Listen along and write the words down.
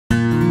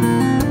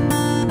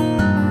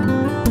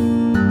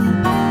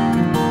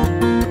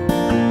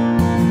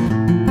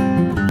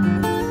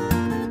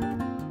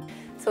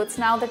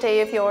now the day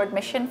of your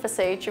admission for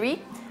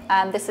surgery,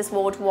 and this is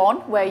ward 1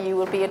 where you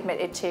will be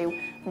admitted to.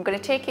 I'm going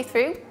to take you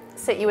through,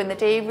 sit you in the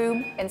day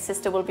room, and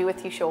Sister will be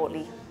with you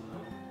shortly.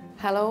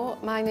 Hello,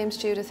 my name's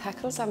Judith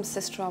Heckels. I'm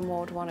Sister on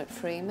ward 1 at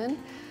Freeman.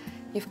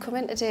 You've come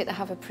in today to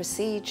have a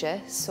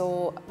procedure,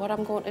 so what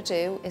I'm going to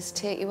do is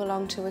take you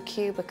along to a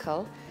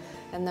cubicle,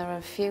 and there are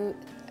a few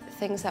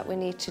things that we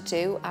need to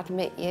do: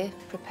 admit you,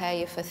 prepare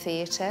you for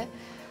theatre.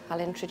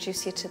 I'll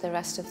introduce you to the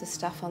rest of the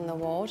staff on the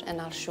ward,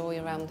 and I'll show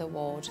you around the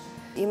ward.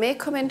 You may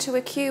come into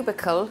a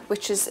cubicle,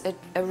 which is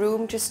a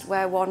room just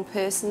where one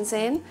person's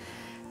in.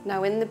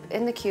 Now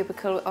in the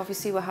cubicle,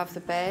 obviously we'll have the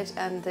bed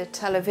and the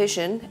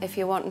television if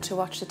you're wanting to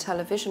watch the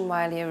television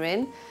while you're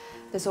in.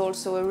 There's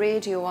also a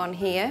radio on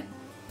here,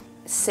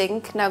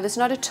 sink. Now there's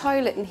not a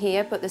toilet in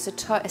here, but there's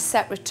a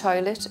separate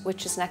toilet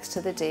which is next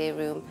to the day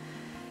room.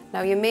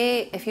 Now you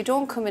may, if you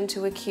don't come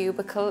into a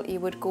cubicle, you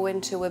would go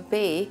into a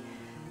bay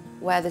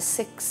where there's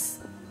 6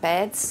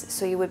 beds,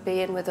 so you would be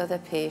in with other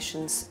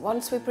patients.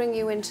 Once we bring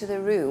you into the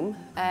room,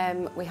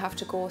 we have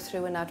to go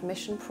through an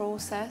admission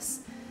process,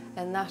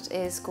 and that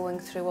is going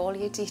through all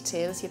your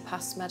details, your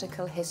past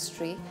medical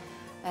history,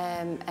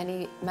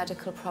 any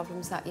medical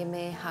problems that you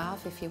may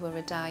have if you were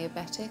a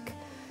diabetic,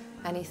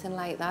 anything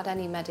like that,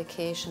 any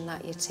medication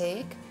that you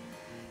take.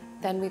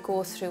 Then we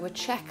go through a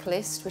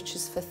checklist, which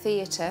is for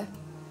theatre,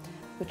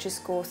 which is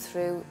go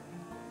through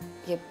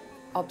your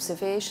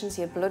observations,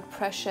 your blood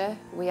pressure.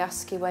 We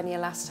ask you when you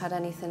last had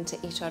anything to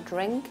eat or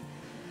drink,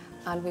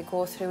 and we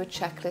go through a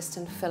checklist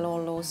and fill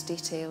all those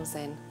details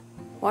in.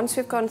 Once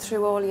we've gone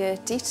through all your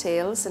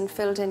details and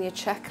filled in your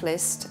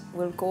checklist,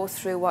 we'll go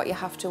through what you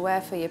have to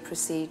wear for your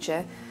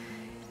procedure.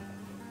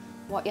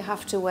 What you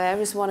have to wear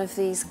is one of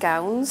these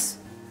gowns.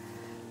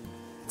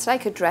 It's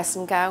like a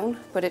dressing gown,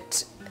 but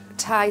it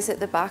ties at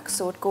the back,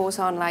 so it goes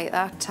on like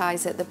that,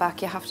 ties at the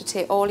back. You have to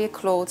take all your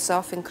clothes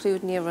off,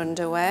 including your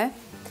underwear.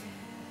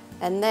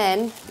 And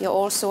then you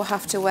also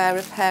have to wear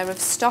a pair of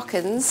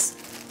stockings.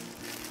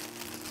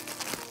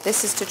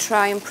 This is to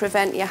try and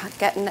prevent you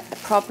getting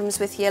problems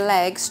with your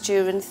legs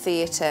during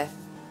theatre.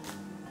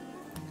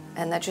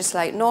 And they're just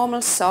like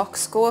normal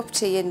socks, go up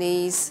to your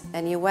knees,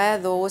 and you wear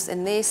those,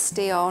 and they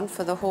stay on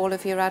for the whole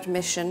of your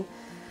admission,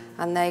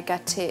 and they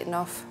get taken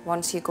off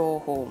once you go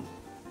home.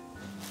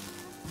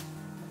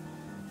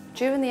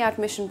 During the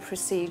admission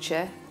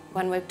procedure,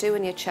 when we're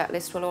doing your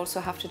checklist, we'll also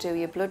have to do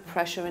your blood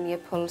pressure and your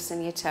pulse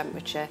and your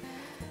temperature.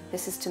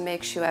 This is to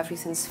make sure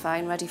everything's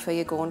fine, ready for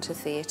you going to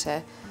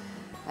theatre.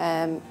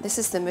 This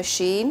is the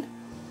machine,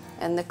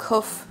 and the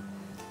cuff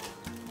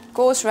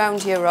goes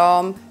round your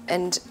arm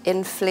and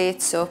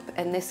inflates up,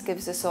 and this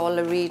gives us all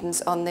the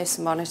readings on this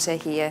monitor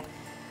here,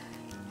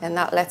 and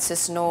that lets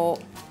us know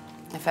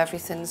if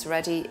everything's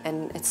ready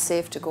and it's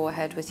safe to go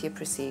ahead with your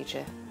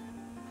procedure.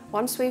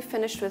 Once we've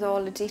finished with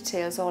all the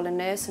details, all the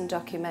nursing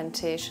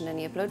documentation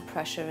and your blood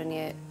pressure and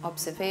your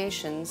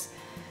observations,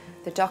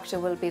 the doctor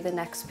will be the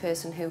next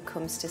person who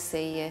comes to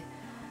see you,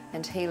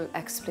 and he'll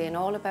explain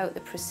all about the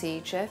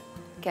procedure,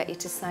 get you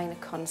to sign a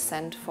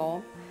consent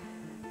form,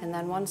 and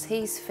then once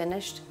he's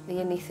finished, the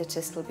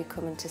anaesthetist will be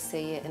coming to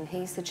see you, and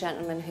he's the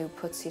gentleman who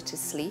puts you to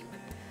sleep,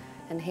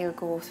 and he'll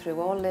go through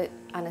all the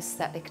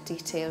anaesthetic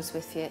details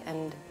with you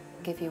and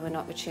give you an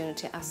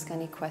opportunity to ask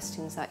any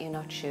questions that you're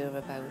not sure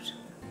about.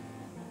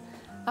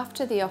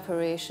 After the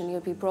operation, you'll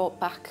be brought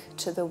back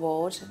to the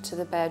ward, to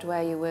the bed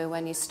where you were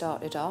when you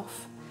started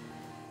off.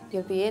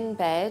 You'll be in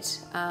bed,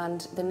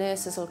 and the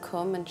nurses will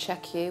come and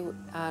check you,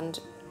 and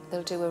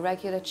they'll do a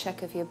regular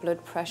check of your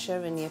blood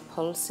pressure and your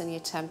pulse and your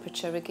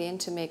temperature again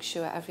to make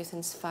sure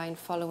everything's fine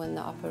following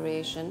the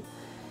operation.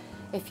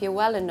 If you're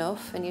well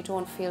enough and you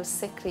don't feel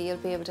sickly, you'll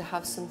be able to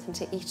have something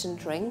to eat and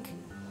drink.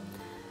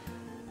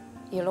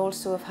 You'll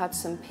also have had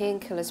some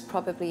painkillers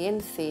probably in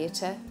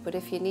theatre, but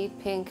if you need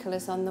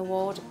painkillers on the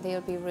ward,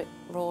 they'll be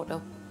wrote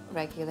up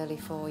regularly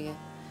for you.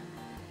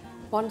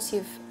 Once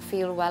you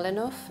feel well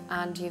enough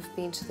and you've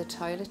been to the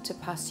toilet to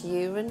pass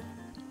urine,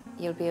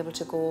 you'll be able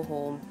to go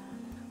home.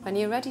 When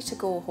you're ready to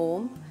go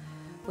home,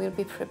 we'll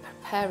be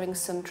preparing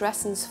some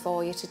dressings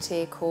for you to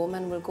take home,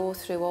 and we'll go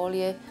through all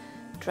your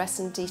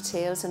dressing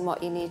details and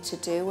what you need to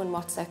do and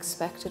what's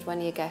expected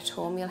when you get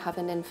home. You'll have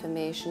an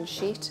information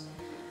sheet.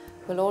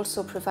 We'll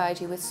also provide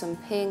you with some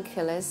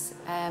painkillers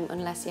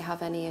unless you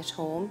have any at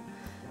home.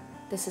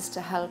 This is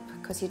to help,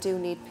 because you do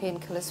need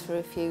painkillers for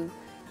a few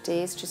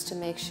days just to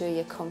make sure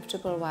you're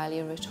comfortable while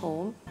you're at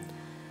home.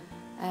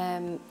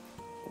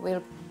 We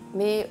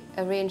may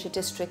arrange a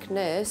district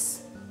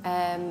nurse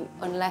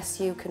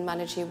unless you can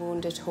manage your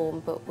wound at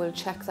home, but we'll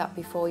check that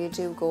before you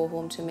do go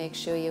home to make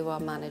sure you are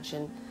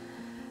managing.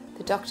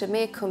 The doctor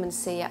may come and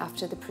see you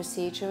after the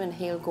procedure, and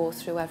he'll go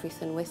through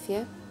everything with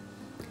you,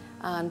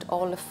 and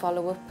all the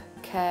follow-up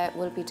care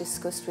will be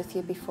discussed with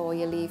you before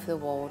you leave the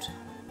ward.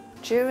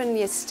 During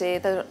your stay,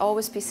 there'll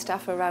always be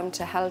staff around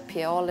to help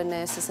you. All the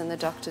nurses and the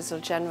doctors will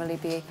generally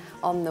be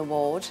on the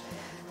ward.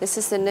 This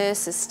is the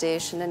nurses'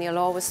 station, and you'll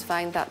always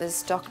find that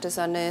there's doctors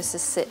or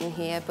nurses sitting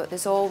here, but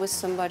there's always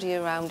somebody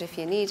around if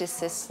you need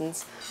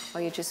assistance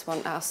or you just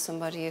want to ask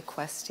somebody a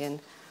question.